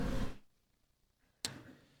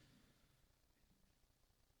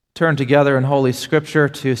turn together in Holy Scripture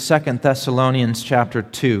to 2 Thessalonians chapter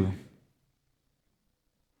 2.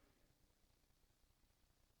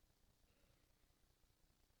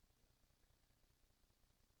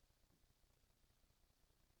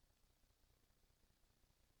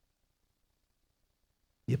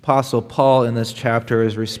 The Apostle Paul in this chapter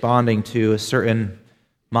is responding to a certain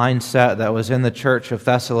mindset that was in the church of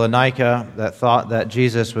Thessalonica that thought that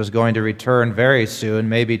Jesus was going to return very soon,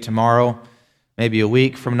 maybe tomorrow, maybe a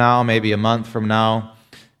week from now, maybe a month from now.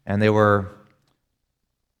 And they were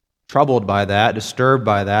troubled by that, disturbed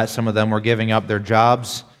by that. Some of them were giving up their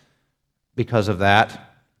jobs because of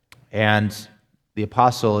that. And the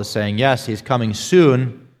apostle is saying, yes, he's coming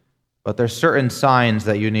soon, but there's certain signs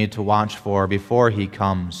that you need to watch for before he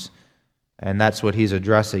comes. And that's what he's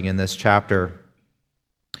addressing in this chapter.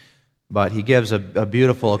 But he gives a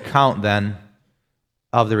beautiful account then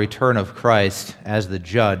of the return of Christ as the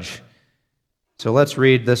judge. So let's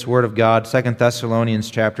read this word of God, 2 Thessalonians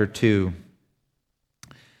chapter 2.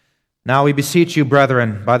 Now we beseech you,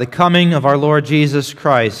 brethren, by the coming of our Lord Jesus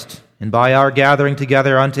Christ, and by our gathering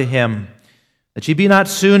together unto him, that ye be not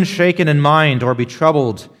soon shaken in mind, or be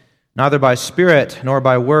troubled, neither by spirit, nor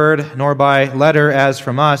by word, nor by letter as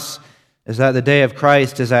from us, as that the day of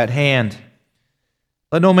Christ is at hand.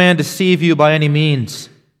 Let no man deceive you by any means,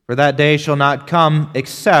 for that day shall not come,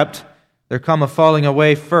 except there come a falling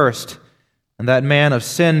away first, and that man of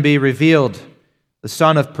sin be revealed, the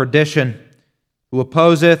son of perdition, who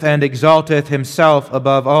opposeth and exalteth himself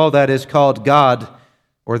above all that is called God,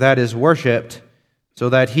 or that is worshipped, so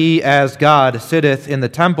that he as God sitteth in the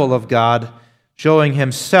temple of God, showing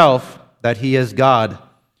himself that he is God.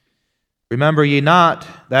 Remember ye not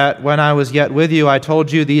that when I was yet with you I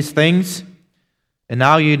told you these things? And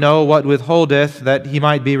now ye know what withholdeth, that he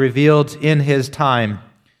might be revealed in his time.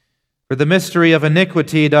 For the mystery of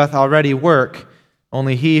iniquity doth already work,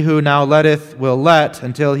 only he who now letteth will let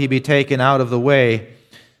until he be taken out of the way.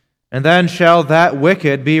 And then shall that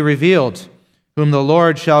wicked be revealed, whom the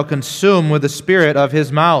Lord shall consume with the spirit of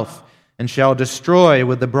his mouth, and shall destroy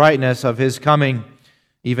with the brightness of his coming,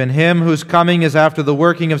 even him whose coming is after the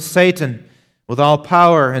working of Satan, with all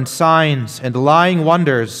power and signs and lying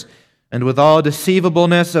wonders, and with all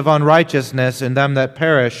deceivableness of unrighteousness in them that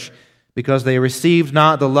perish, because they received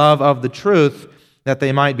not the love of the truth, that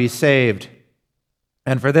they might be saved.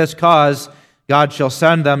 And for this cause God shall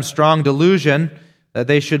send them strong delusion, that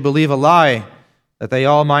they should believe a lie, that they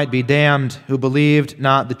all might be damned, who believed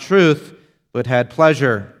not the truth, but had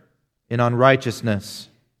pleasure in unrighteousness.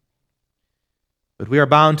 But we are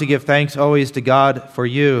bound to give thanks always to God for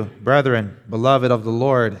you, brethren, beloved of the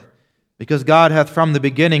Lord, because God hath from the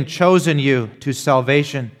beginning chosen you to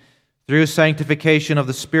salvation, through sanctification of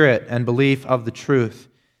the Spirit and belief of the truth,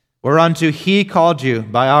 whereunto he called you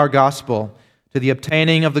by our gospel, to the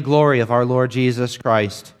obtaining of the glory of our Lord Jesus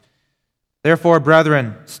Christ. Therefore,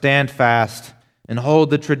 brethren, stand fast, and hold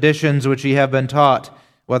the traditions which ye have been taught,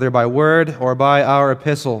 whether by word or by our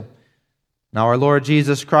epistle. Now our Lord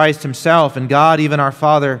Jesus Christ himself, and God even our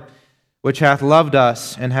Father, which hath loved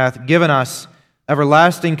us, and hath given us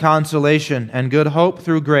everlasting consolation and good hope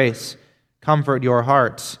through grace, comfort your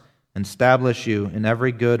hearts, and establish you in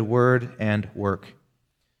every good word and work.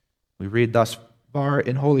 We read thus far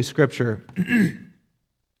in Holy Scripture.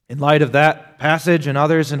 In light of that passage and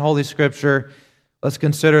others in Holy Scripture, let's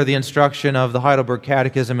consider the instruction of the Heidelberg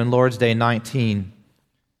Catechism in Lord's Day 19.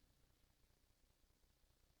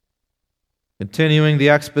 Continuing the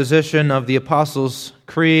exposition of the Apostles'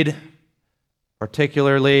 Creed,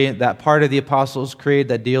 particularly that part of the Apostles' Creed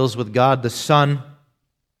that deals with God the Son.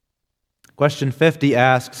 Question 50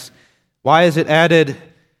 asks, why is it added,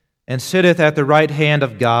 and sitteth at the right hand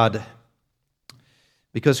of God?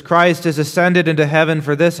 Because Christ is ascended into heaven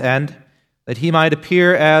for this end, that he might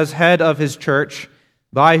appear as head of his church,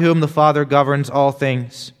 by whom the Father governs all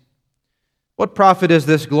things. What profit is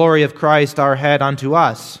this glory of Christ our head unto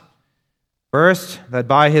us? First, that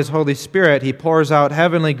by his Holy Spirit he pours out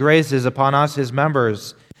heavenly graces upon us, his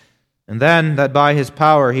members, and then that by his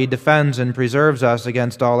power he defends and preserves us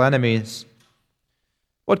against all enemies.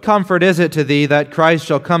 What comfort is it to thee that Christ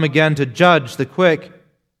shall come again to judge the quick,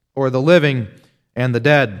 or the living, and the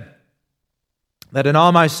dead? That in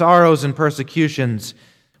all my sorrows and persecutions,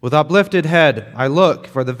 with uplifted head, I look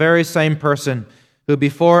for the very same person who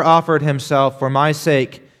before offered himself for my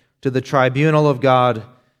sake to the tribunal of God,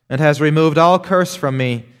 and has removed all curse from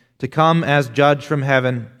me, to come as judge from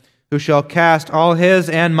heaven, who shall cast all his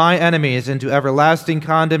and my enemies into everlasting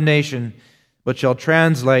condemnation, but shall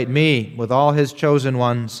translate me with all his chosen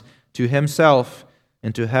ones to himself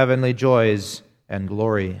into heavenly joys and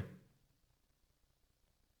glory.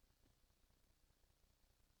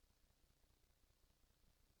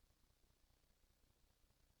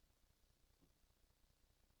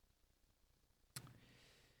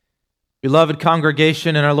 Beloved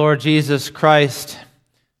congregation in our Lord Jesus Christ,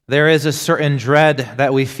 there is a certain dread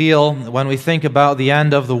that we feel when we think about the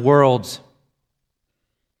end of the world.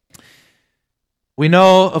 We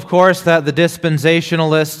know, of course, that the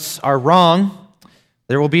dispensationalists are wrong.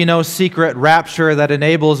 There will be no secret rapture that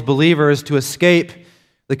enables believers to escape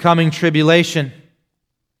the coming tribulation.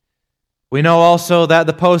 We know also that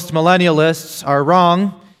the postmillennialists are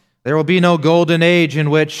wrong. There will be no golden age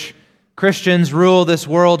in which Christians rule this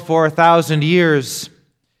world for 1,000 years.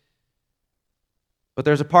 But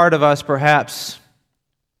there's a part of us, perhaps,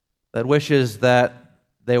 that wishes that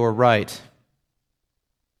they were right,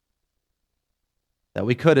 that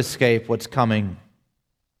we could escape what's coming.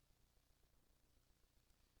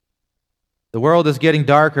 The world is getting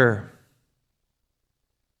darker.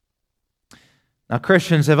 Now,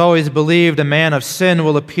 Christians have always believed a man of sin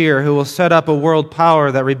will appear who will set up a world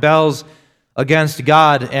power that rebels against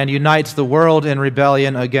God and unites the world in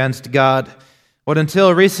rebellion against God. But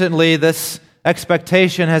until recently, this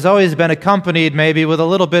expectation has always been accompanied maybe with a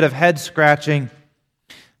little bit of head scratching.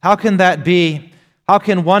 How can that be? How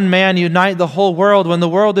can one man unite the whole world when the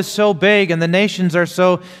world is so big and the nations are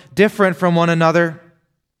so different from one another?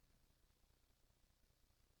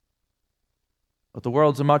 But the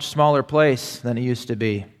world's a much smaller place than it used to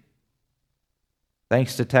be,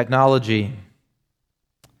 thanks to technology.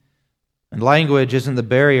 And language isn't the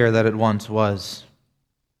barrier that it once was.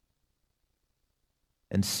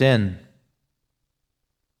 And sin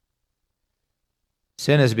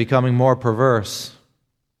is becoming more perverse,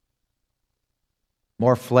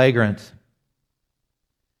 more flagrant,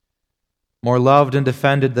 more loved and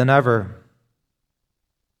defended than ever.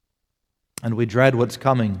 And we dread what's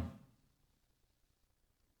coming.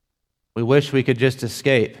 We wish we could just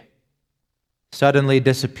escape, suddenly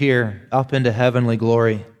disappear up into heavenly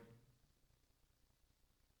glory.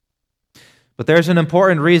 But there's an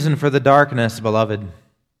important reason for the darkness, beloved.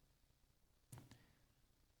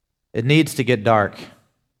 It needs to get dark.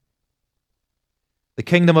 The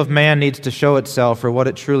kingdom of man needs to show itself for what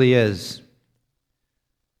it truly is.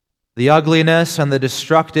 The ugliness and the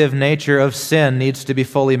destructive nature of sin needs to be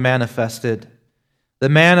fully manifested. The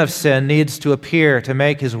man of sin needs to appear to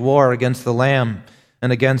make his war against the Lamb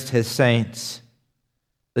and against his saints.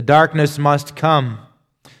 The darkness must come,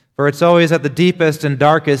 for it's always at the deepest and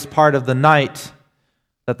darkest part of the night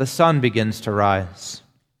that the sun begins to rise.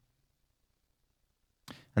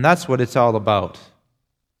 And that's what it's all about.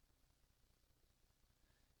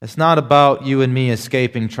 It's not about you and me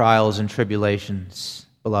escaping trials and tribulations,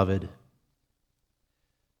 beloved.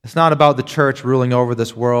 It's not about the church ruling over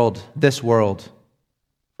this world,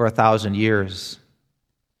 for 1,000 years.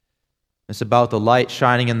 It's about the light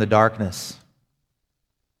shining in the darkness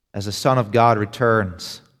as the Son of God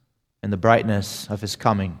returns in the brightness of His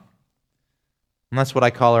coming. And that's what I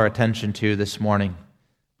call our attention to this morning,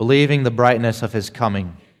 believing the brightness of His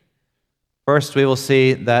coming. First, we will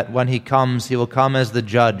see that when He comes, He will come as the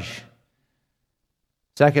judge.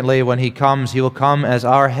 Secondly, when He comes, He will come as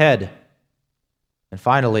our head. And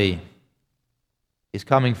finally, He's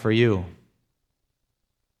coming for you.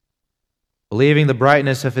 Believing the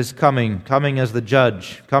brightness of His coming as the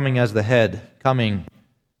judge, coming as the head, coming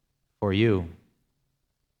for you.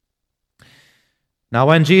 Now,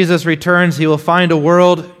 when Jesus returns, He will find a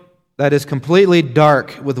world that is completely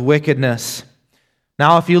dark with wickedness.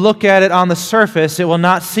 Now, if you look at it on the surface, it will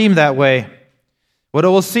not seem that way. What it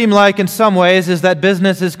will seem like in some ways is that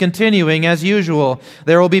business is continuing as usual.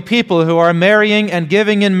 There will be people who are marrying and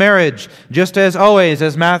giving in marriage, just as always,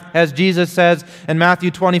 as Jesus says in Matthew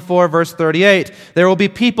 24, verse 38. There will be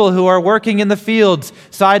people who are working in the fields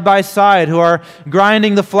side by side, who are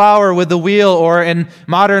grinding the flour with the wheel, or in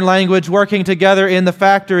modern language, working together in the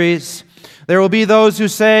factories. There will be those who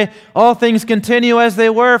say, all things continue as they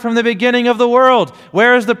were from the beginning of the world.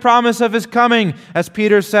 Where is the promise of His coming? As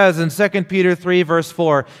Peter says in 2 Peter 3, verse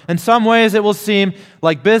 4. In some ways it will seem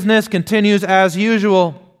like business continues as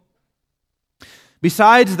usual.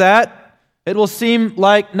 Besides that, it will seem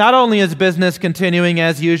like not only is business continuing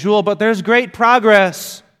as usual, but there's great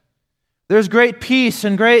progress. There's great peace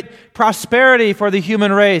and great prosperity for the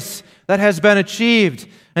human race that has been achieved.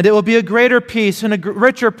 And it will be a greater peace and a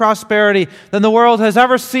richer prosperity than the world has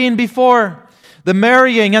ever seen before. The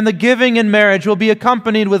marrying and the giving in marriage will be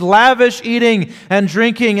accompanied with lavish eating and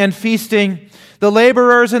drinking and feasting. The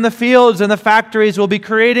laborers in the fields and the factories will be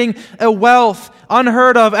creating a wealth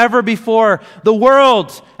unheard of ever before. The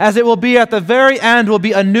world, as it will be at the very end, will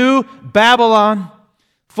be a new Babylon,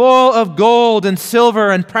 full of gold and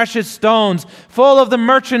silver and precious stones, full of the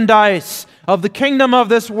merchandise of the kingdom of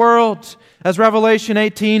this world. As Revelation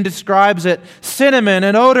 18 describes it, cinnamon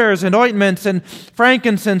and odors and ointments and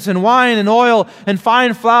frankincense and wine and oil and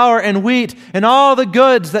fine flour and wheat and all the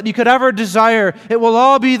goods that you could ever desire, it will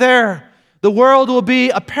all be there. The world will be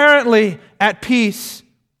apparently at peace.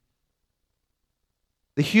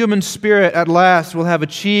 The human spirit at last will have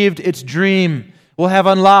achieved its dream, will have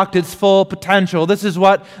unlocked its full potential. This is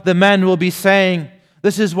what the men will be saying.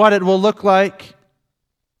 This is what it will look like.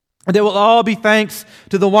 And it will all be thanks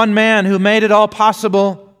to the one man who made it all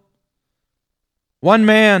possible. One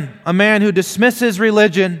man, a man who dismisses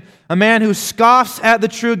religion, a man who scoffs at the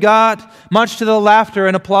true God, much to the laughter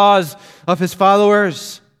and applause of his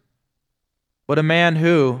followers. But a man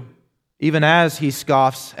who, even as he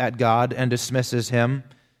scoffs at God and dismisses Him,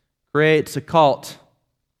 creates a cult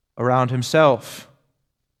around himself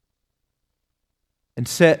and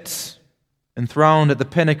sits enthroned at the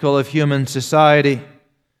pinnacle of human society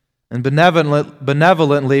and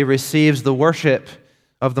benevolently receives the worship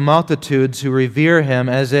of the multitudes who revere him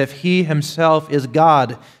as if he himself is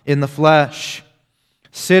God in the flesh.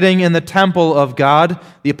 Sitting in the temple of God,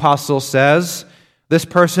 the apostle says, this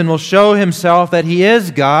person will show himself that he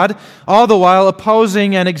is God, all the while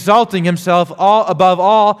opposing and exalting himself above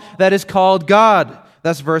all that is called God.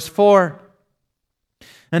 That's verse 4.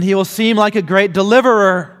 And he will seem like a great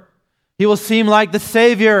deliverer. He will seem like the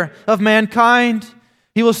Savior of mankind.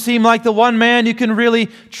 He will seem like the one man you can really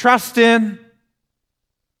trust in.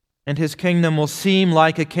 And his kingdom will seem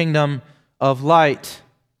like a kingdom of light,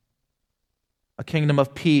 a kingdom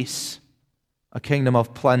of peace, a kingdom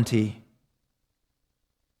of plenty.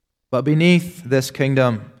 But beneath this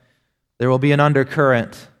kingdom, there will be an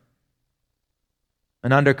undercurrent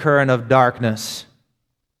of darkness.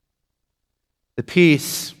 The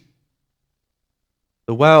peace,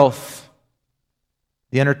 the wealth,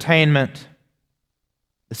 the entertainment,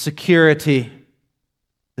 the security,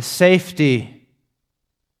 the safety,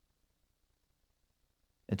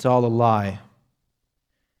 it's all a lie.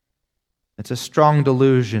 It's a strong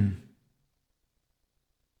delusion.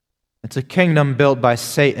 It's a kingdom built by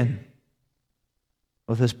Satan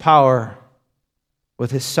with his power,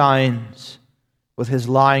 with his signs, with his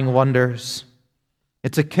lying wonders.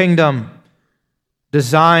 It's a kingdom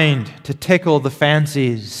designed to tickle the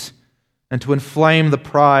fancies and to inflame the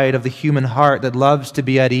pride of the human heart that loves to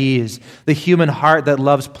be at ease, the human heart that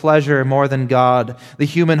loves pleasure more than God, the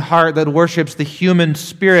human heart that worships the human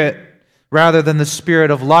spirit rather than the Spirit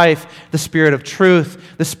of life, the Spirit of truth,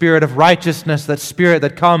 the Spirit of righteousness, that Spirit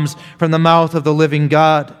that comes from the mouth of the living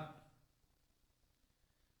God.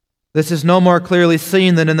 This is no more clearly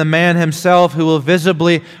seen than in the man himself who will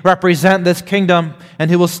visibly represent this kingdom and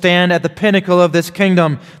who will stand at the pinnacle of this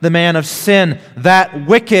kingdom, the man of sin, that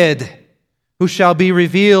wicked who shall be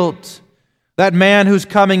revealed. That man whose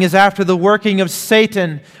coming is after the working of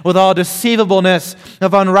Satan with all deceivableness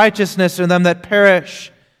of unrighteousness in them that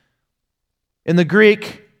perish. In the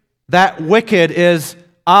Greek, that wicked is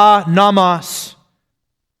anamos,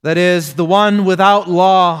 that is, the one without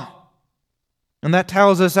law. And that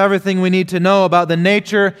tells us everything we need to know about the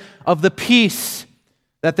nature of the peace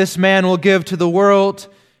that this man will give to the world.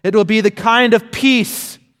 It will be the kind of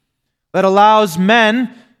peace that allows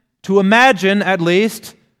men to imagine, at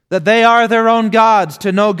least, that they are their own gods,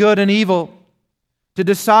 to know good and evil, to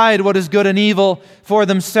decide what is good and evil for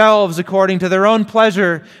themselves according to their own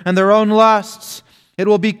pleasure and their own lusts. It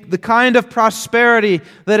will be the kind of prosperity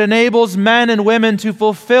that enables men and women to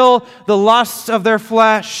fulfill the lusts of their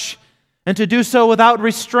flesh and to do so without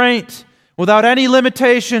restraint, without any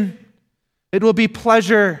limitation. It will be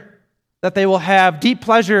pleasure that they will have, deep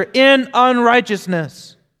pleasure in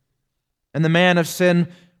unrighteousness. And the man of sin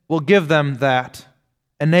will give them that,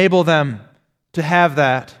 enable them to have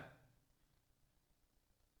that.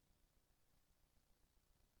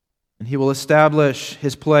 And he will establish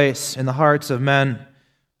his place in the hearts of men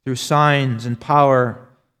through signs and power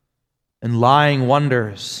and lying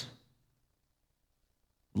wonders.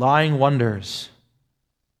 Lying wonders.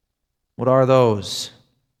 What are those?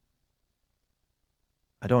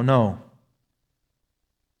 I don't know.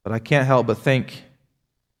 But I can't help but think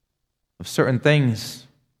of certain things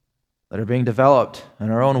that are being developed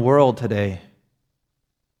in our own world today.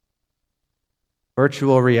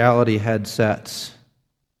 Virtual reality headsets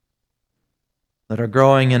that are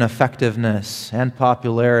growing in effectiveness and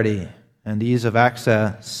popularity and ease of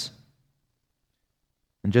access.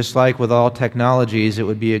 And just like with all technologies, it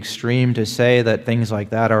would be extreme to say that things like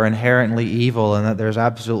that are inherently evil and that there's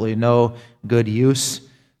absolutely no good use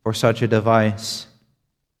for such a device.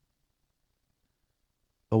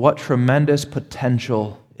 But what tremendous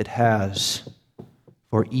potential it has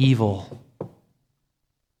for evil.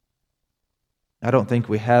 I don't think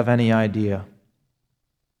we have any idea.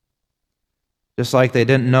 Just like they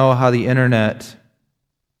didn't know how the internet,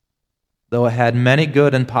 though it had many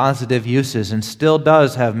good and positive uses, and still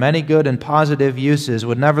does have many good and positive uses,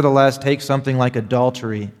 would nevertheless take something like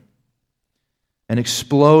adultery and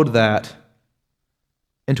explode that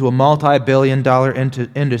into a multi-billion-dollar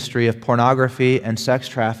industry of pornography and sex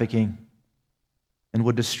trafficking, and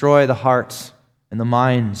would destroy the hearts and the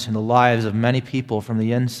minds and the lives of many people from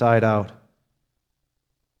the inside out.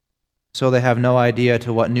 So they have no idea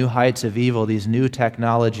to what new heights of evil these new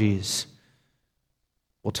technologies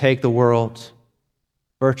will take the world: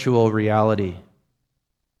 virtual reality,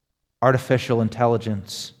 artificial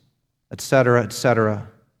intelligence, etc., etc.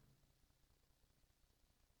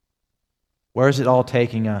 Where is it all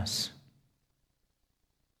taking us?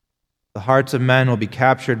 The hearts of men will be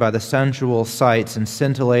captured by the sensual sights and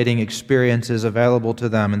scintillating experiences available to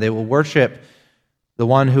them, and they will worship the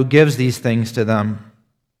one who gives these things to them.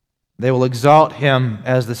 They will exalt him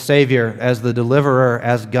as the Savior, as the deliverer,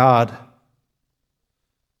 as God.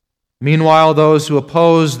 Meanwhile, those who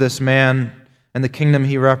oppose this man and the kingdom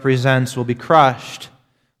he represents will be crushed.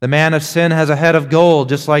 The man of sin has a head of gold,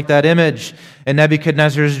 just like that image in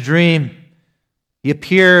Nebuchadnezzar's dream. He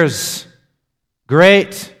appears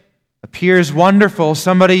great, appears wonderful,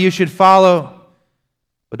 somebody you should follow.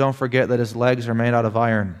 But don't forget that his legs are made out of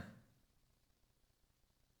iron.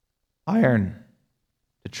 Iron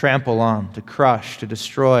to trample on, to crush, to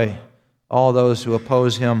destroy all those who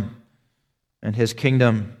oppose him and his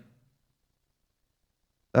kingdom.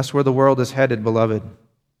 That's where the world is headed, beloved.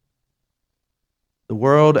 The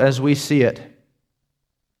world as we see it,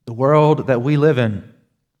 the world that we live in,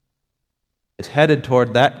 is headed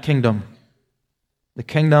toward that kingdom, the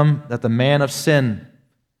kingdom that the man of sin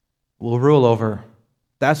will rule over.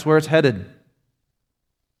 That's where it's headed.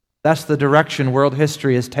 That's the direction world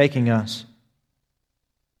history is taking us.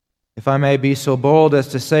 If I may be so bold as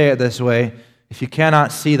to say it this way, if you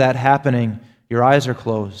cannot see that happening, your eyes are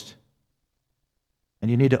closed. And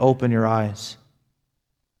you need to open your eyes.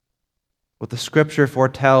 What the Scripture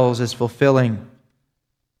foretells is fulfilling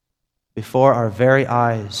before our very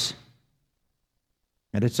eyes.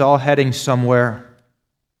 And it's all heading somewhere.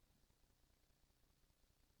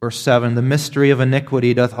 Verse 7, the mystery of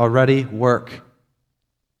iniquity doth already work.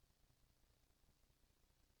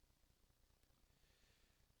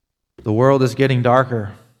 The world is getting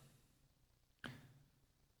darker.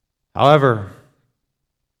 However,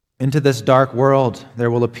 into this dark world there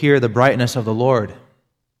will appear the brightness of the Lord,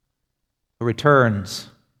 who returns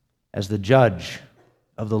as the judge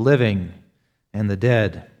of the living and the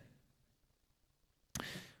dead.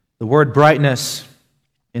 The word brightness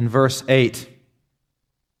in verse 8.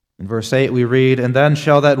 In verse 8 we read, and then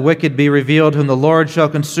shall that wicked be revealed, whom the Lord shall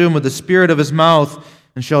consume with the spirit of his mouth,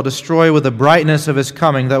 and shall destroy with the brightness of his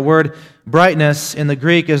coming. That word brightness in the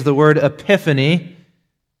Greek is the word epiphany,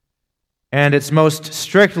 and its most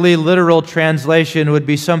strictly literal translation would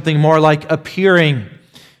be something more like appearing.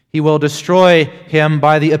 He will destroy him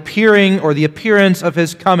by the appearing or the appearance of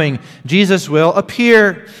his coming. Jesus will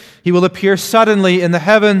appear. He will appear suddenly in the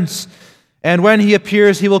heavens, and when he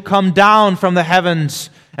appears, he will come down from the heavens,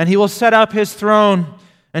 and he will set up his throne,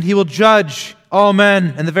 and he will judge all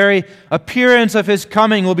men. And the very appearance of his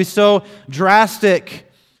coming will be so drastic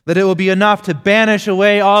that it will be enough to banish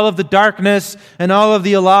away all of the darkness and all of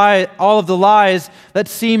the lies that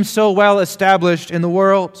seem so well established in the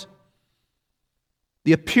world.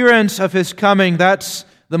 The appearance of his coming, that's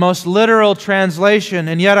the most literal translation,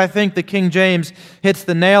 and yet I think the King James hits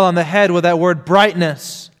the nail on the head with that word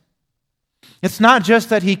brightness. It's not just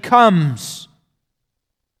that he comes.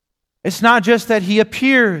 It's not just that he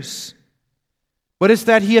appears, but it's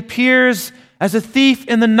that he appears as a thief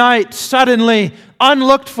in the night, suddenly,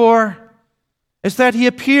 unlooked for. It's that he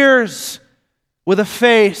appears with a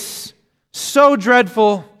face so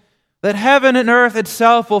dreadful that heaven and earth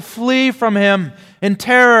itself will flee from him in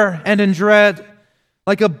terror and in dread.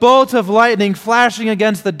 Like a bolt of lightning flashing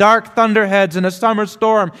against the dark thunderheads in a summer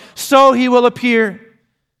storm, so he will appear.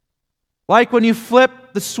 Like when you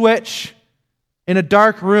flip the switch in a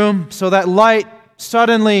dark room so that light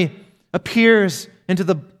suddenly appears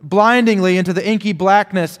blindingly into the inky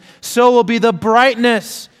blackness, so will be the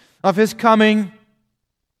brightness of his coming.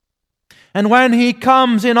 And when he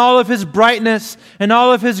comes in all of his brightness and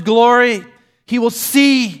all of his glory, he will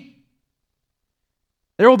see.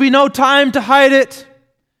 There will be no time to hide it,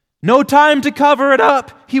 no time to cover it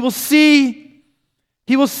up. He will see.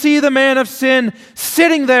 He will see the man of sin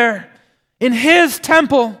sitting there in his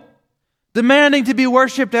temple, demanding to be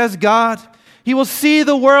worshipped as God. He will see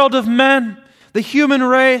the world of men, the human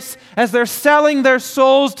race, as they're selling their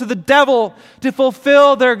souls to the devil to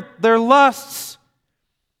fulfill their lusts.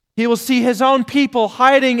 He will see his own people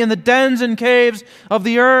hiding in the dens and caves of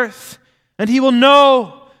the earth, and he will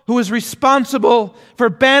know who is responsible for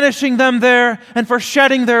banishing them there and for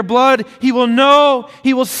shedding their blood. He will know,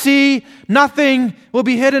 he will see, nothing will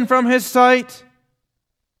be hidden from his sight.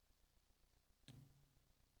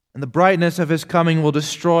 And the brightness of his coming will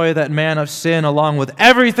destroy that man of sin along with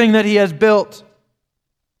everything that he has built.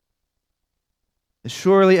 As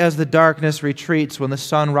surely as the darkness retreats when the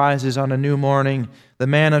sun rises on a new morning, the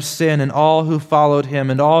man of sin and all who followed him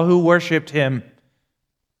and all who worshipped him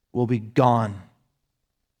will be gone.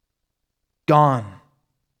 Gone.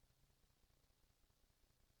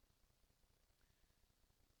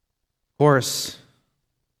 Of course,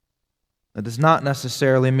 that does not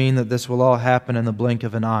necessarily mean that this will all happen in the blink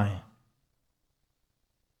of an eye.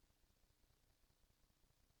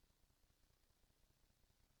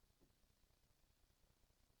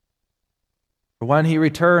 For when he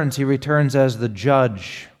returns as the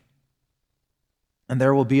judge, and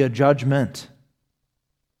there will be a judgment.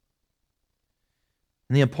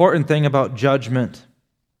 And the important thing about judgment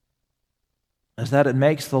is that it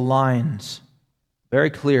makes the lines very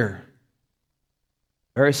clear,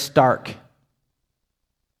 very stark,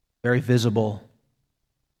 very visible.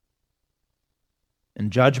 In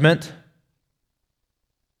judgment,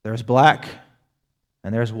 there's black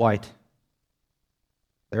and there's white.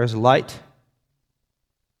 There is light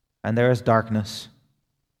and there is darkness.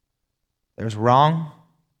 There's wrong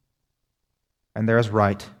and there is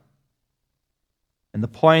right. And the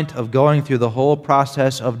point of going through the whole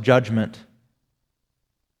process of judgment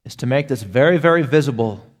is to make this very, very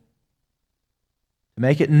visible, to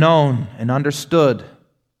make it known and understood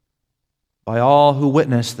by all who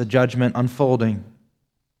witness the judgment unfolding.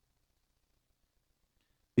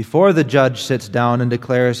 Before the judge sits down and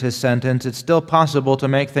declares his sentence, it's still possible to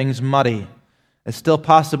make things muddy. It's still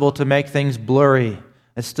possible to make things blurry.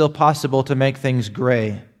 It's still possible to make things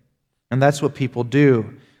gray. And that's what people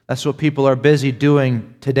do. That's what people are busy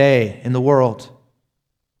doing today in the world.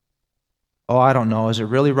 Oh, I don't know. Is it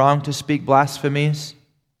really wrong to speak blasphemies?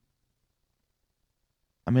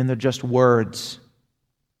 I mean, they're just words.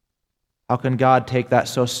 How can God take that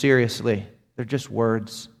so seriously? They're just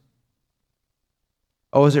words.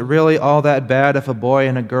 Oh, is it really all that bad if a boy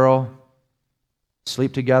and a girl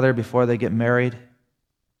sleep together before they get married?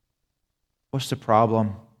 What's the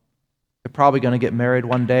problem? They're probably going to get married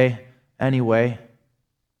one day anyway.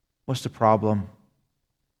 What's the problem?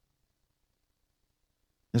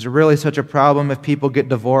 Is it really such a problem if people get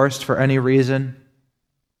divorced for any reason?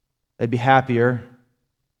 They'd be happier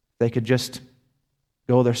if they could just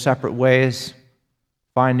go their separate ways,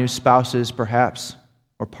 find new spouses perhaps,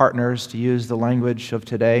 or partners, to use the language of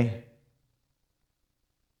today.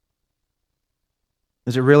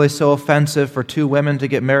 Is it really so offensive for two women to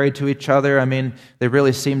get married to each other? I mean, they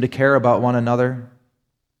really seem to care about one another.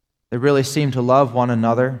 They really seem to love one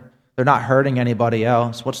another. They're not hurting anybody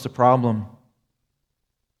else. What's the problem?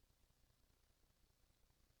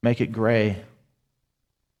 Make it gray.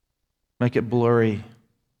 Make it blurry.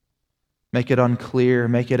 Make it unclear.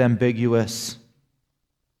 Make it ambiguous.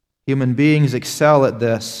 Human beings excel at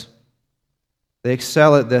this. They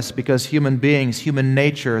excel at this because human beings, human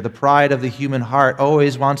nature, the pride of the human heart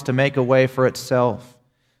always wants to make a way for itself,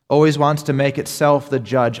 always wants to make itself the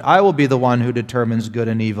judge. I will be the one who determines good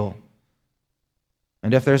and evil.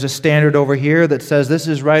 And if there's a standard over here that says this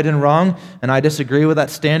is right and wrong, and I disagree with that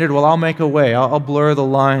standard, well, I'll make a way. I'll blur the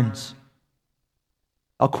lines.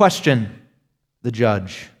 I'll question the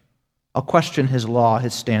judge. I'll question his law,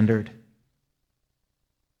 his standard.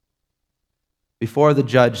 Before the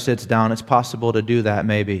judge sits down, it's possible to do that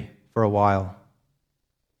maybe for a while.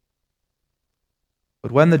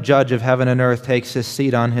 But when the judge of heaven and earth takes his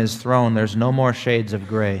seat on his throne, there's no more shades of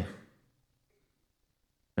gray.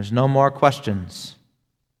 There's no more questions.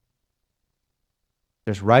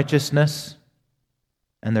 There's righteousness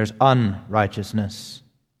and there's unrighteousness.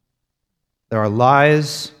 There are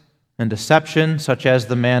lies and deception, such as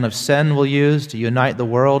the man of sin will use to unite the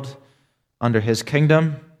world under his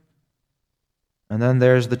kingdom. And then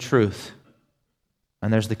there's the truth.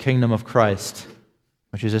 And there's the kingdom of Christ,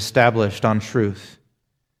 which is established on truth.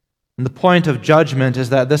 And the point of judgment is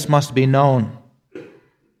that this must be known.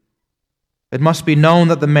 It must be known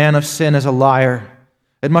that the man of sin is a liar.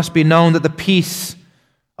 It must be known that the peace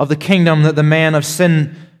of the kingdom that the man of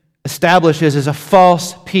sin establishes is a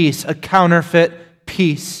false peace, a counterfeit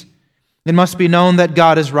peace. It must be known that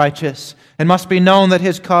God is righteous. It must be known that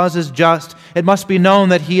his cause is just. It must be known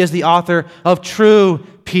that he is the author of true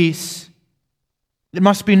peace. It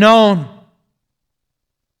must be known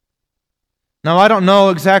Now, I don't know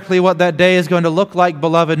exactly what that day is going to look like,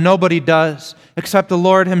 beloved. Nobody does, except the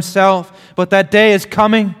Lord Himself. But that day is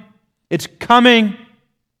coming. It's coming.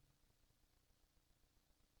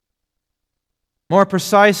 More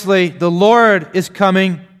precisely, the Lord is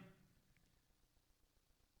coming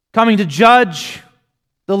to judge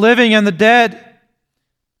the living and the dead.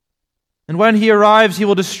 And when He arrives, He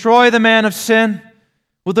will destroy the man of sin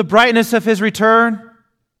with the brightness of His return.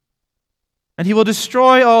 And He will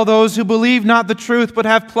destroy all those who believe not the truth, but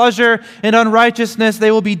have pleasure in unrighteousness.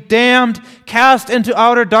 They will be damned, cast into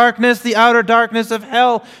outer darkness, the outer darkness of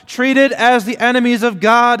hell, treated as the enemies of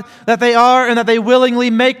God that they are and that they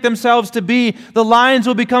willingly make themselves to be. The lines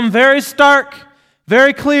will become very stark,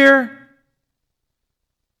 very clear.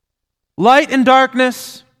 Light and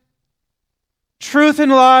darkness, truth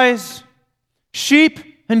and lies, sheep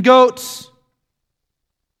and goats.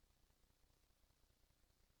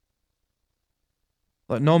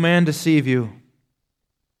 Let no man deceive you.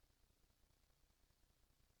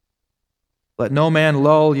 Let no man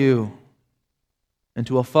lull you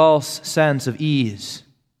into a false sense of ease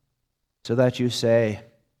so that you say,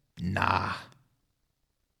 nah.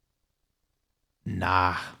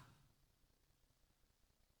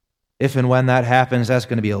 If and when that happens, that's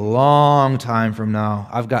going to be a long time from now.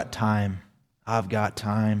 I've got time. I've got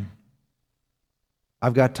time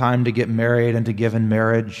to get married and to give in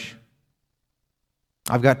marriage.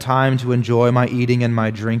 I've got time to enjoy my eating and my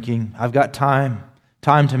drinking. I've got time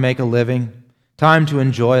to make a living, time to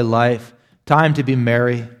enjoy life, time to be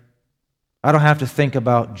merry. I don't have to think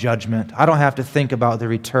about judgment. I don't have to think about the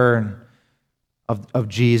return of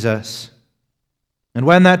Jesus. And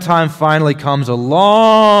when that time finally comes, a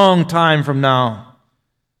long time from now,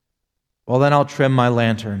 well, then I'll trim my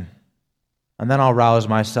lantern, and then I'll rouse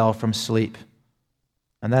myself from sleep,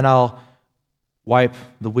 and then I'll wipe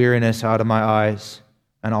the weariness out of my eyes,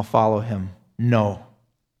 and I'll follow Him. No.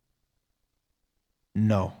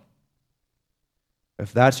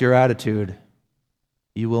 If that's your attitude,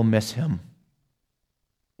 you will miss Him.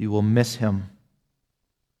 You will miss Him.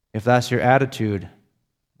 If that's your attitude,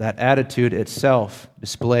 that attitude itself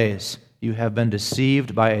displays you have been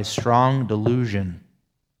deceived by a strong delusion.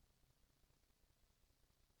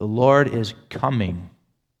 The Lord is coming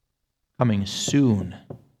soon,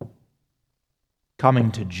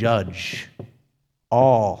 coming to judge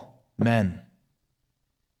all men.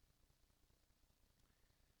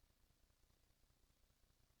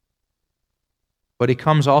 But He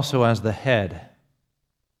comes also as the head.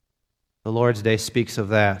 The Lord's Day speaks of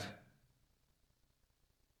that.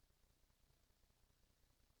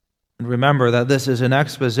 And remember that this is an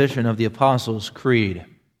exposition of the Apostles' Creed. And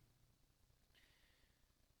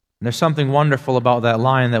there's something wonderful about that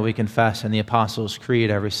line that we confess in the Apostles' Creed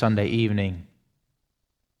every Sunday evening.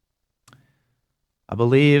 I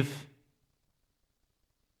believe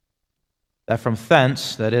that from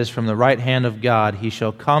thence, that is, from the right hand of God, He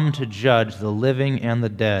shall come to judge the living and the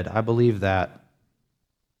dead. I believe that.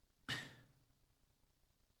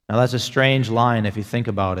 Now that's a strange line if you think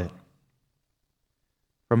about it.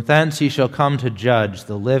 From thence He shall come to judge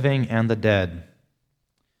the living and the dead.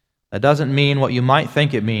 That doesn't mean what you might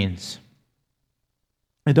think it means.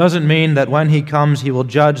 It doesn't mean that when He comes, He will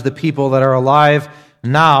judge the people that are alive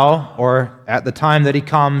now or at the time that He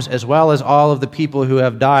comes, as well as all of the people who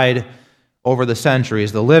have died over the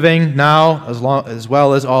centuries, the living now as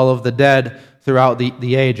well as all of the dead throughout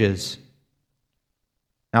the ages.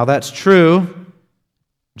 Now that's true.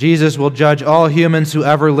 Jesus will judge all humans who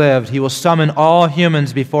ever lived. He will summon all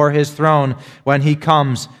humans before His throne when He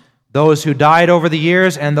comes. Those who died over the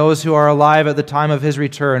years and those who are alive at the time of His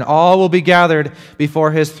return. All will be gathered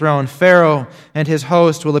before His throne. Pharaoh and his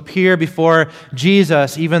host will appear before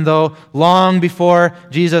Jesus, even though long before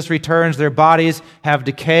Jesus returns, their bodies have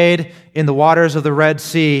decayed in the waters of the Red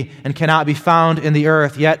Sea and cannot be found in the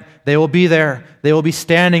earth. Yet they will be there. They will be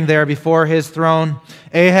standing there before His throne.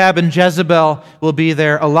 Ahab and Jezebel will be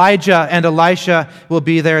there. Elijah and Elisha will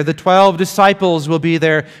be there. The 12 disciples will be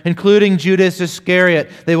there, including Judas Iscariot.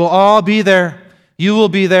 They will all be there. You will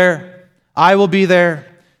be there. I will be there,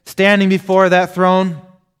 standing before that throne.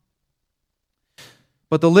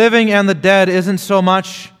 But the living and the dead isn't so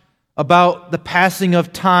much about the passing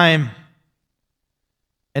of time.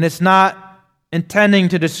 And it's not intending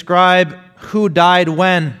to describe who died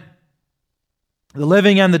when. The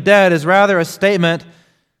living and the dead is rather a statement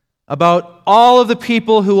about all of the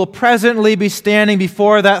people who will presently be standing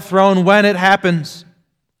before that throne when it happens.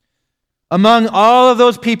 Among all of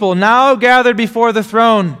those people now gathered before the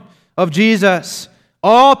throne of Jesus,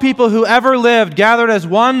 all people who ever lived gathered as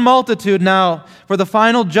one multitude now for the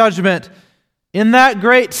final judgment, In that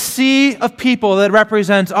great sea of people that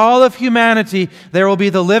represents all of humanity, there will be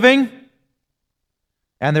the living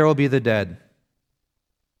and there will be the dead.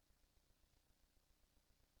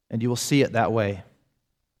 And you will see it that way.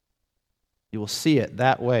 You will see it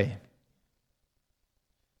that way.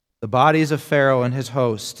 The bodies of Pharaoh and his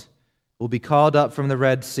host will be called up from the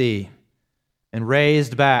Red Sea and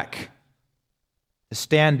raised back to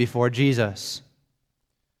stand before Jesus.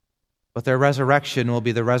 But their resurrection will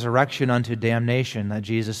be the resurrection unto damnation that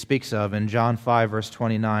Jesus speaks of in John 5, verse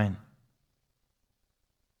 29.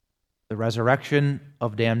 The resurrection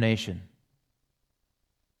of damnation.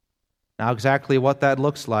 Now, exactly what that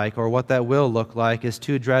looks like or what that will look like is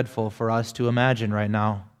too dreadful for us to imagine right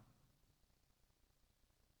now.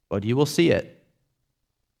 But you will see it.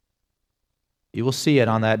 You will see it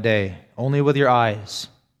on that day, only with your eyes.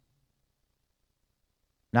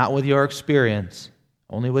 Not with your experience,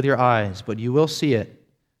 only with your eyes, but you will see it.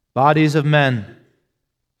 Bodies of men,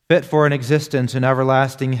 fit for an existence in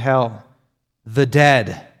everlasting hell. The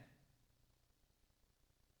dead.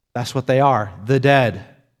 That's what they are, the dead.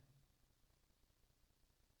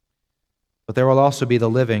 But there will also be the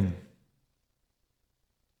living.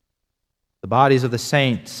 The bodies of the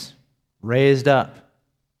saints raised up.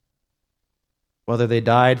 Whether they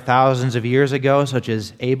died thousands of years ago, such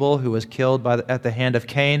as Abel, who was killed at the hand of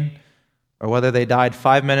Cain, or whether they died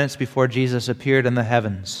 5 minutes before Jesus appeared in the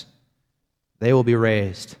heavens, they will be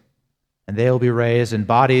raised. And they will be raised in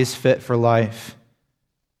bodies fit for life.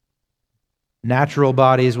 Natural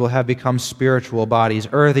bodies will have become spiritual bodies.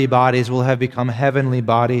 Earthy bodies will have become heavenly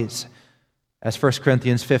bodies, as 1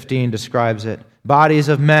 Corinthians 15 describes it. Bodies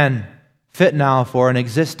of men fit now for an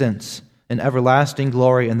existence in everlasting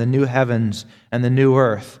glory in the new heavens and the new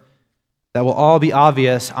earth that will all be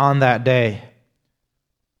obvious on that day.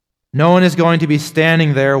 No one is going to be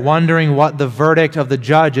standing there wondering what the verdict of the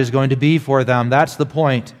judge is going to be for them. That's the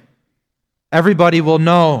point. Everybody will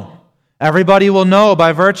know. Everybody will know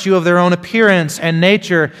by virtue of their own appearance and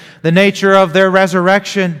nature, the nature of their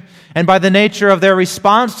resurrection, and by the nature of their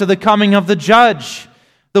response to the coming of the judge.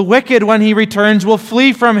 The wicked, when he returns, will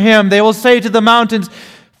flee from him. They will say to the mountains,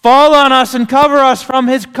 "Fall on us and cover us from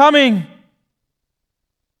his coming."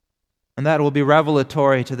 And that will be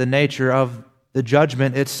revelatory to the nature of the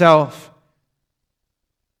judgment itself.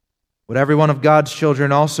 What every one of God's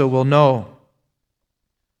children also will know.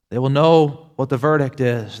 They will know what the verdict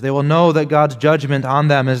is. They will know that God's judgment on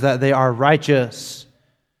them is that they are righteous.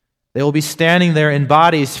 They will be standing there in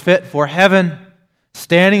bodies fit for heaven,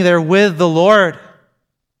 standing there with the Lord.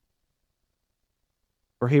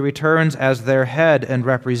 For he returns as their head and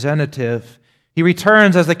representative. He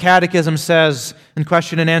returns, as the Catechism says in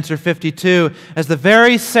Question and Answer 52, as the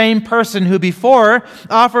very same person who before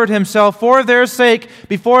offered himself for their sake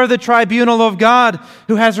before the tribunal of God,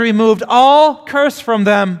 who has removed all curse from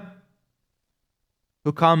them,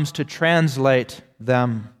 who comes to translate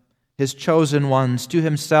them, his chosen ones, to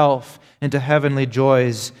himself into heavenly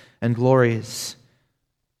joys and glories.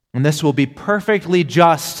 And this will be perfectly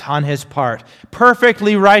just on his part,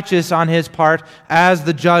 perfectly righteous on his part as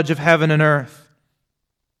the judge of heaven and earth.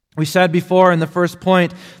 We said before in the first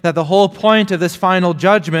point that the whole point of this final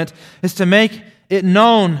judgment is to make it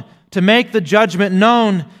known, to make the judgment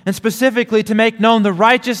known, and specifically to make known the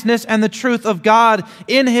righteousness and the truth of God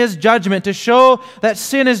in his judgment, to show that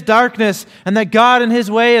sin is darkness and that God in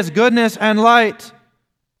his way is goodness and light.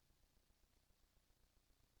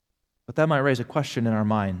 But that might raise a question in our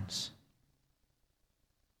minds.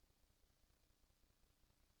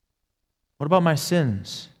 What about my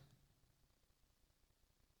sins?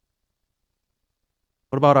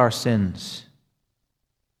 What about our sins?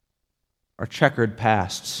 Our checkered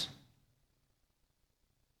pasts?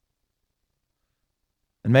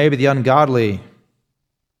 And maybe the ungodly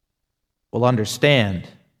will understand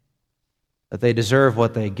that they deserve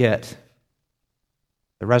what they get,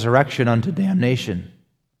 the resurrection unto damnation,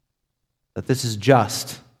 that this is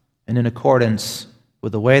just and in accordance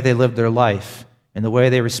with the way they lived their life and the way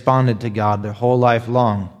they responded to God their whole life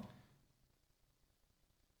long.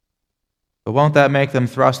 But won't that make them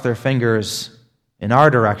thrust their fingers in our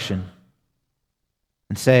direction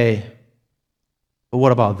and say, "But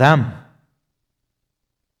what about them?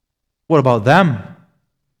 What about them?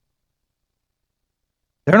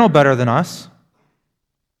 They're no better than us.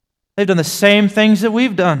 They've done the same things that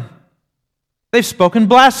we've done. They've spoken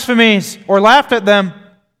blasphemies or laughed at them.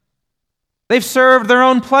 They've served their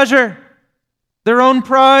own pleasure, their own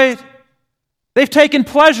pride. They've taken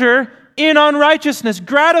pleasure in unrighteousness,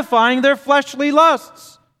 gratifying their fleshly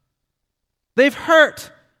lusts. They've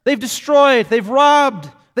hurt, they've destroyed, they've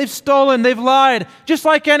robbed, They've stolen, they've lied, just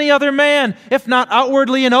like any other man, if not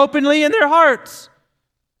outwardly and openly in their hearts.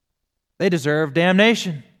 They deserve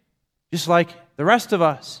damnation, just like the rest of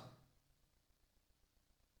us.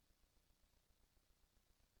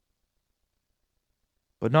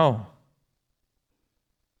 But no.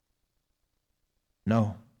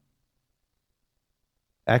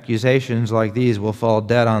 Accusations like these will fall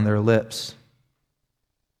dead on their lips.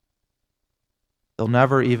 They'll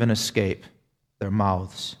never even escape their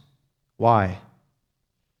mouths. Why?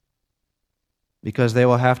 Because they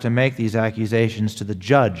will have to make these accusations to the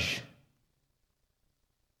judge.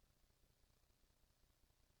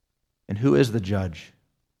 And who is the judge?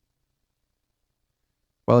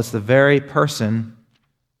 Well, it's the very person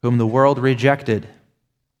whom the world rejected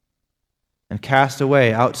and cast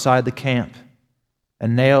away outside the camp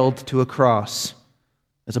and nailed to a cross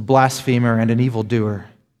as a blasphemer and an evildoer.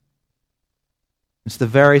 It's the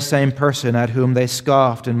very same person at whom they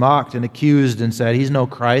scoffed and mocked and accused and said, "He's no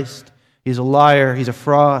Christ. He's a liar. He's a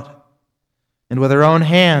fraud." And with their own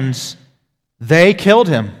hands, they killed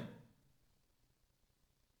him.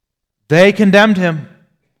 They condemned him.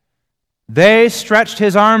 They stretched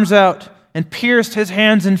his arms out and pierced his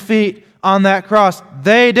hands and feet on that cross.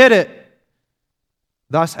 They did it,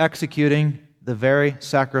 thus executing the very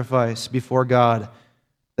sacrifice before God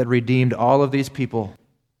that redeemed all of these people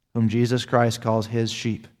whom Jesus Christ calls his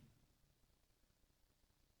sheep.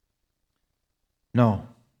 No.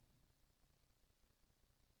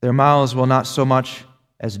 Their mouths will not so much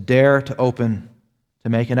as dare to open to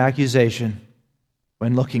make an accusation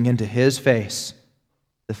when looking into his face,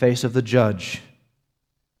 the face of the judge,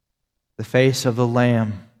 the face of the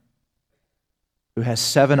Lamb, who has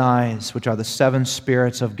 7 eyes, which are the 7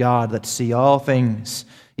 spirits of God that see all things,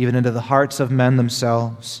 even into the hearts of men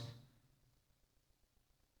themselves.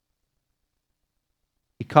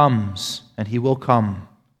 He comes, and he will come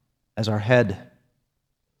as our head,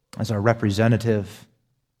 as our representative,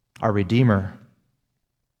 our Redeemer.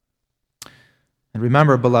 And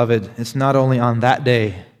remember, beloved, it's not only on that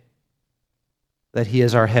day that he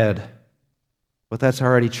is our head, but that's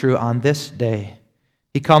already true on this day.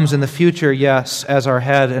 He comes in the future, yes, as our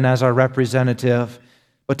head and as our representative.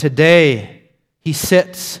 But today, he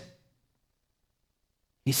sits.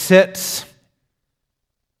 He sits.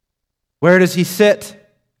 Where does he sit?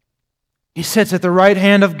 He sits at the right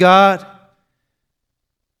hand of God.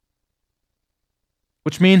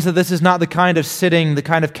 Which means that this is not the kind of sitting, the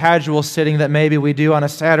kind of casual sitting that maybe we do on a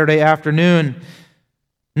Saturday afternoon.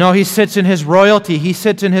 No, he sits in his royalty. He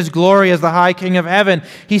sits in his glory as the high King of heaven.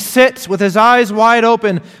 He sits with his eyes wide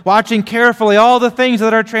open, watching carefully all the things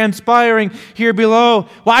that are transpiring here below,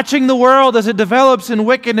 watching the world as it develops in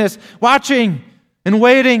wickedness, watching and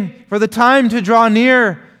waiting for the time to draw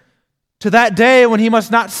near to that day when he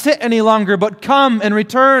must not sit any longer, but come and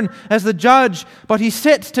return as the judge. But he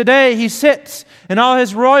sits today. He sits in all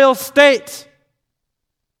his royal state,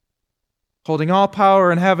 holding all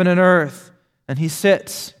power in heaven and earth. And he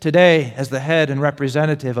sits today as the head and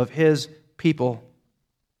representative of his people.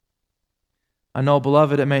 I know,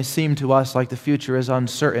 beloved, it may seem to us like the future is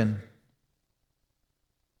uncertain.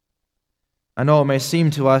 I know it may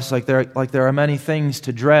seem to us like there are many things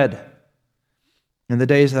to dread in the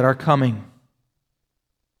days that are coming.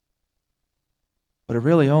 But it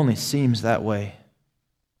really only seems that way.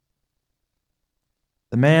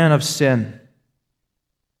 The man of sin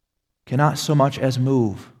cannot so much as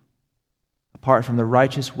move apart from the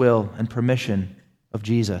righteous will and permission of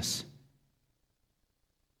Jesus.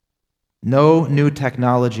 No new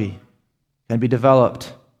technology can be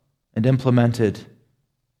developed and implemented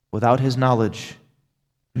without his knowledge.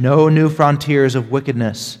 No new frontiers of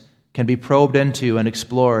wickedness can be probed into and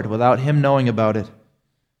explored without him knowing about it.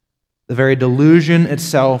 The very delusion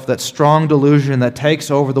itself, that strong delusion that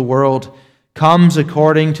takes over the world, comes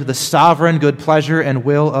according to the sovereign good pleasure and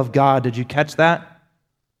will of God. Did you catch that?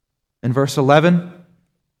 In verse 11,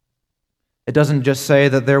 it doesn't just say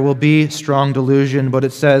that there will be strong delusion, but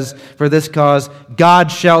it says, "For this cause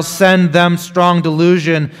God shall send them strong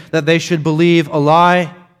delusion, that they should believe a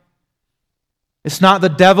lie." It's not the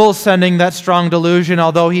devil sending that strong delusion,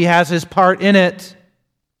 although he has his part in it.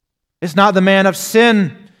 It's not the man of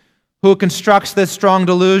sin who constructs this strong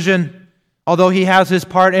delusion, although he has his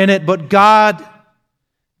part in it, but God.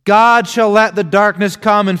 God shall let the darkness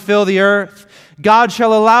come and fill the earth. God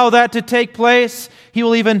shall allow that to take place. He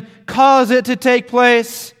will even cause it to take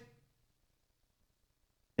place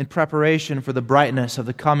in preparation for the brightness of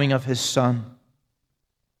the coming of his Son.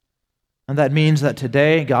 And that means that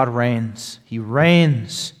today God reigns. He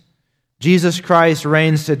reigns. Jesus Christ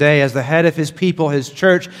reigns today as the head of his people, his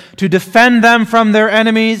church, to defend them from their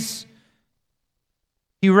enemies,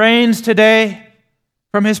 He reigns today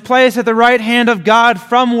from his place at the right hand of God,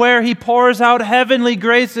 from where he pours out heavenly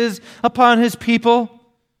graces upon his people.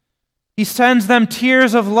 He sends them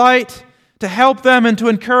tears of light to help them and to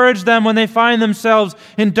encourage them when they find themselves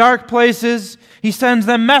in dark places. He sends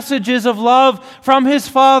them messages of love from his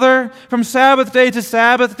Father from Sabbath day to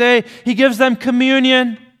Sabbath day. He gives them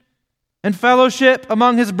communion and fellowship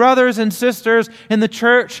among his brothers and sisters in the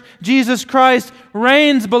church. Jesus Christ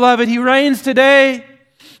reigns, beloved. He reigns today.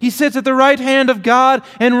 He sits at the right hand of God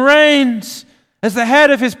and reigns as the head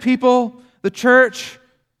of his people, the church,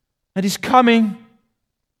 and he's coming.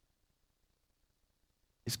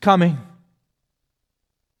 He's coming.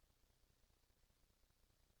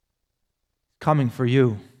 Coming for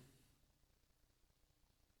you.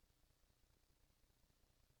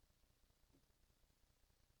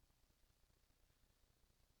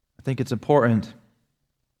 I think it's important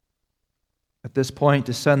at this point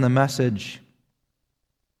to send the message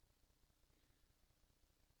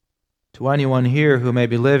to anyone here who may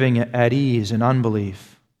be living at ease in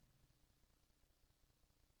unbelief.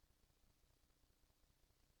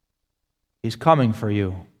 He's coming for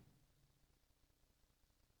you.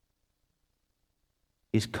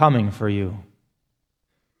 He's coming for you.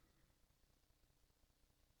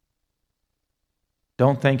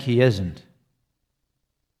 Don't think he isn't.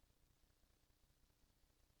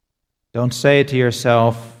 Don't say to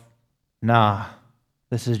yourself, nah,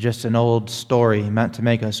 this is just an old story meant to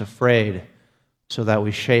make us afraid so that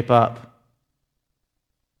we shape up.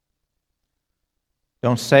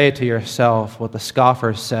 Don't say to yourself what the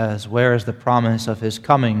scoffer says, where is the promise of his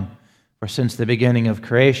coming? For since the beginning of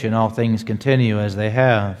creation, all things continue as they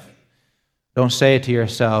have. Don't say to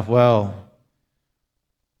yourself, well,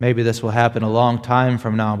 maybe this will happen a long time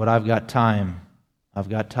from now, but I've got time. I've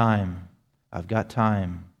got time. I've got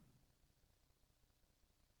time.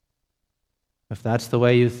 If that's the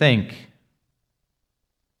way you think,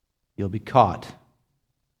 you'll be caught.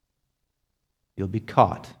 You'll be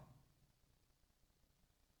caught.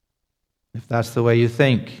 If that's the way you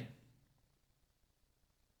think,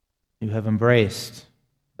 you have embraced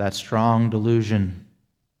that strong delusion,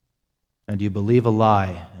 and you believe a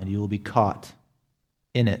lie, and you will be caught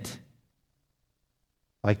in it.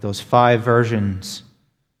 Like those 5 virgins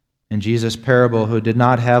in Jesus' parable who did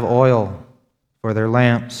not have oil for their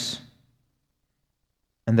lamps,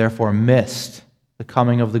 and therefore missed the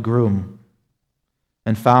coming of the groom,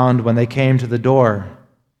 and found when they came to the door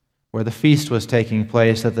where the feast was taking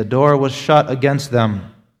place that the door was shut against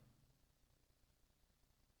them.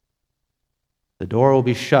 The door will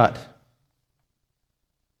be shut,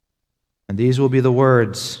 and these will be the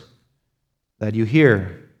words that you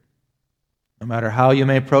hear, no matter how you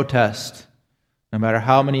may protest, no matter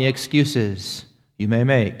how many excuses you may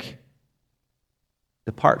make.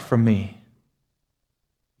 Depart from me,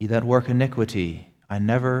 ye that work iniquity, I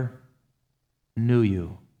never knew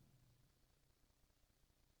you.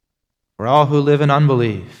 For all who live in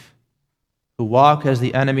unbelief, who walk as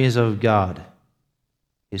the enemies of God,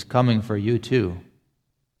 He's coming for you too.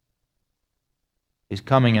 He's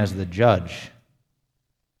coming as the judge.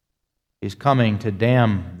 He's coming to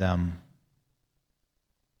damn them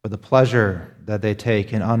for the pleasure that they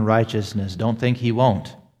take in unrighteousness. Don't think He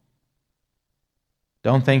won't.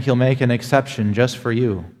 Don't think He'll make an exception just for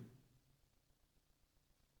you.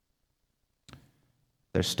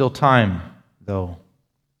 There's still time, though.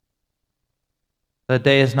 That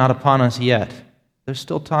day is not upon us yet. There's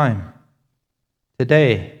still time.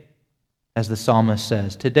 Today, as the psalmist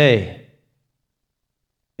says, today,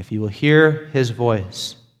 if you will hear His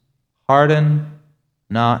voice, harden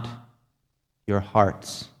not your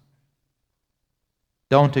hearts.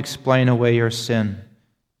 Don't explain away your sin.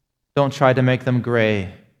 Don't try to make them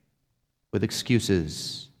gray with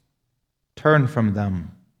excuses. Turn from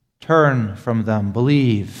them. Turn from them.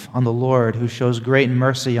 Believe on the Lord, who shows great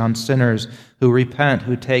mercy on sinners who repent,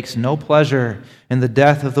 who takes no pleasure in the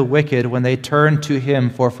death of the wicked when they turn to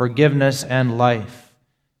Him for forgiveness and life.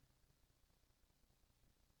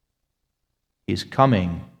 He's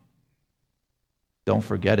coming. Don't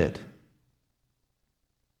forget it.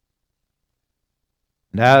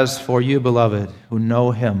 And as for you, beloved, who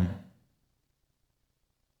know Him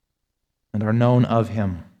and are known of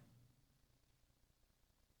Him,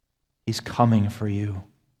 He's coming for you.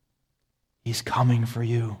 He's coming for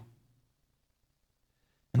you.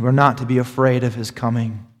 And we're not to be afraid of His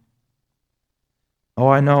coming. Oh,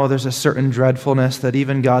 I know there's a certain dreadfulness that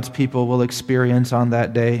even God's people will experience on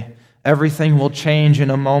that day. Everything will change in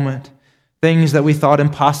a moment. Things that we thought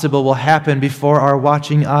impossible will happen before our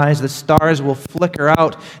watching eyes. The stars will flicker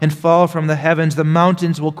out and fall from the heavens. The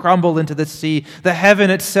mountains will crumble into the sea. The heaven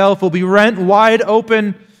itself will be rent wide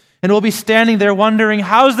open, and we'll be standing there wondering,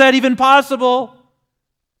 how is that even possible?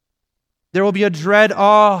 There will be a dread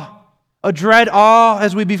awe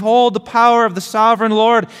as we behold the power of the sovereign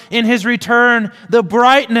Lord in His return, the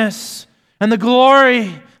brightness and the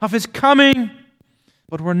glory of His coming.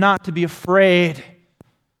 But we're not to be afraid.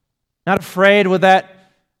 Not afraid with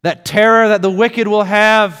that terror that the wicked will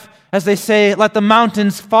have as they say, let the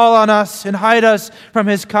mountains fall on us and hide us from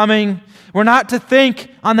His coming. We're not to think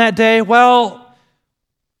on that day, well,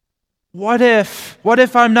 what if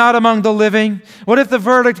I'm not among the living? What if the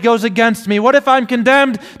verdict goes against me? What if I'm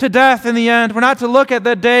condemned to death in the end? We're not to look at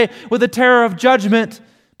that day with the terror of judgment.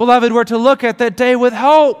 Beloved, we're to look at that day with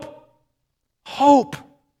hope. Hope.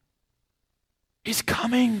 He's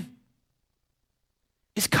coming.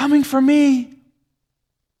 He's coming for me.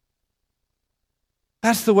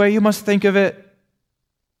 That's the way you must think of it.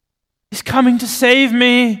 He's coming to save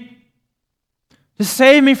me. To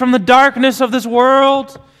save me from the darkness of this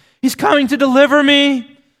world. He's coming to deliver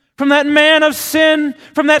me from that man of sin,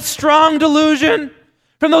 from that strong delusion,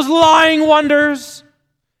 from those lying wonders.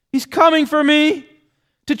 He's coming for me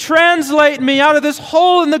to translate me out of this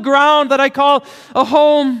hole in the ground that I call a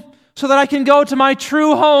home, so that I can go to my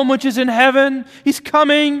true home, which is in heaven. He's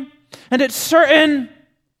coming, and it's certain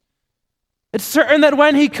that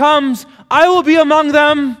when He comes, I will be among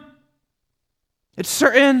them. It's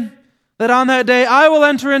certain that on that day I will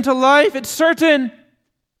enter into life. It's certain,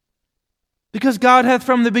 because God hath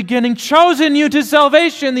from the beginning chosen you to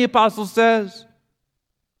salvation, the apostle says.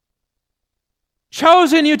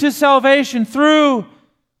 Chosen you to salvation through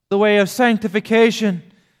the way of sanctification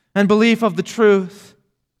and belief of the truth.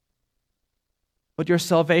 But your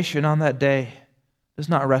salvation on that day does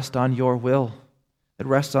not rest on your will. It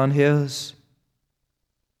rests on His.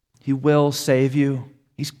 He will save you.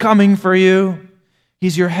 He's coming for you.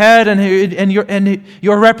 He's your head and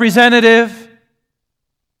your representative.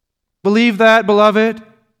 Believe that, beloved.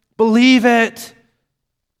 Believe it.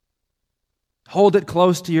 Hold it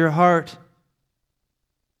close to your heart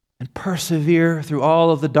and persevere through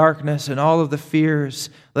all of the darkness and all of the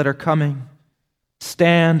fears that are coming.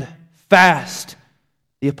 Stand fast.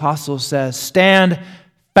 The apostle says, stand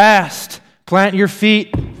fast. Plant your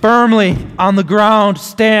feet firmly on the ground.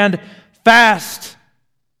 Stand fast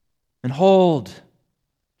and hold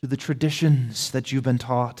to the traditions that you've been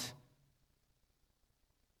taught.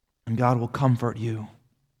 And God will comfort you.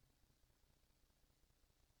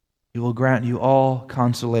 He will grant you all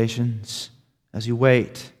consolations as you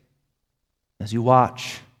wait, as you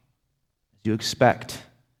watch, as you expect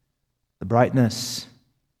the brightness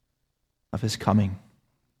of His coming.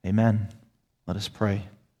 Amen. Let us pray.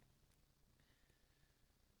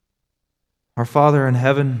 Our Father in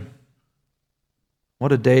heaven,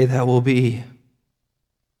 what a day that will be.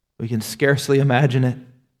 We can scarcely imagine it.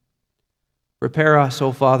 Prepare us,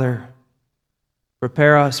 O Father.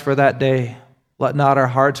 Prepare us for that day. Let not our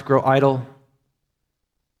hearts grow idle.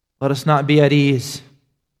 Let us not be at ease.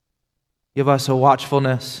 Give us a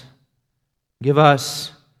watchfulness. Give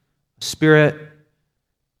us a spirit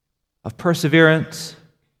of perseverance.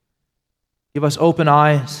 Give us open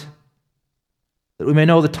eyes, that we may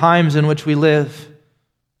know the times in which we live,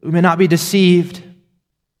 that we may not be deceived,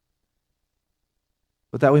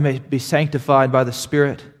 but that we may be sanctified by the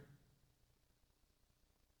Spirit.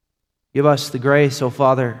 Give us the grace, O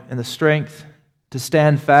Father, and the strength to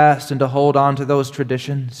stand fast and to hold on to those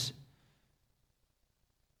traditions,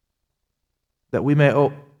 that we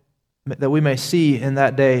may see in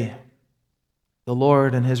that day the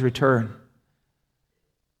Lord and His return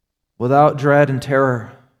without dread and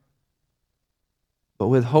terror, but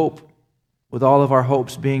with hope, with all of our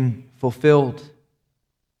hopes being fulfilled.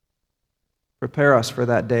 Prepare us for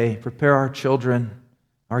that day. Prepare our children,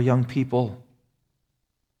 our young people.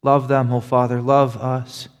 Love them, O Father. Love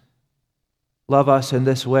us. Love us in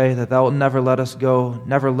this way, that Thou wilt never let us go,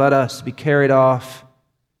 never let us be carried off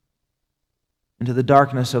into the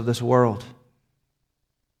darkness of this world.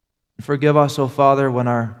 And forgive us, O Father, when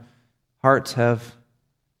our hearts have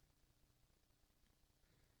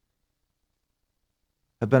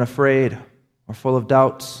been afraid or full of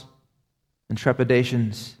doubts and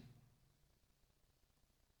trepidations.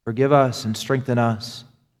 Forgive us and strengthen us.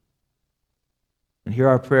 And hear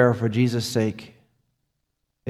our prayer for Jesus' sake.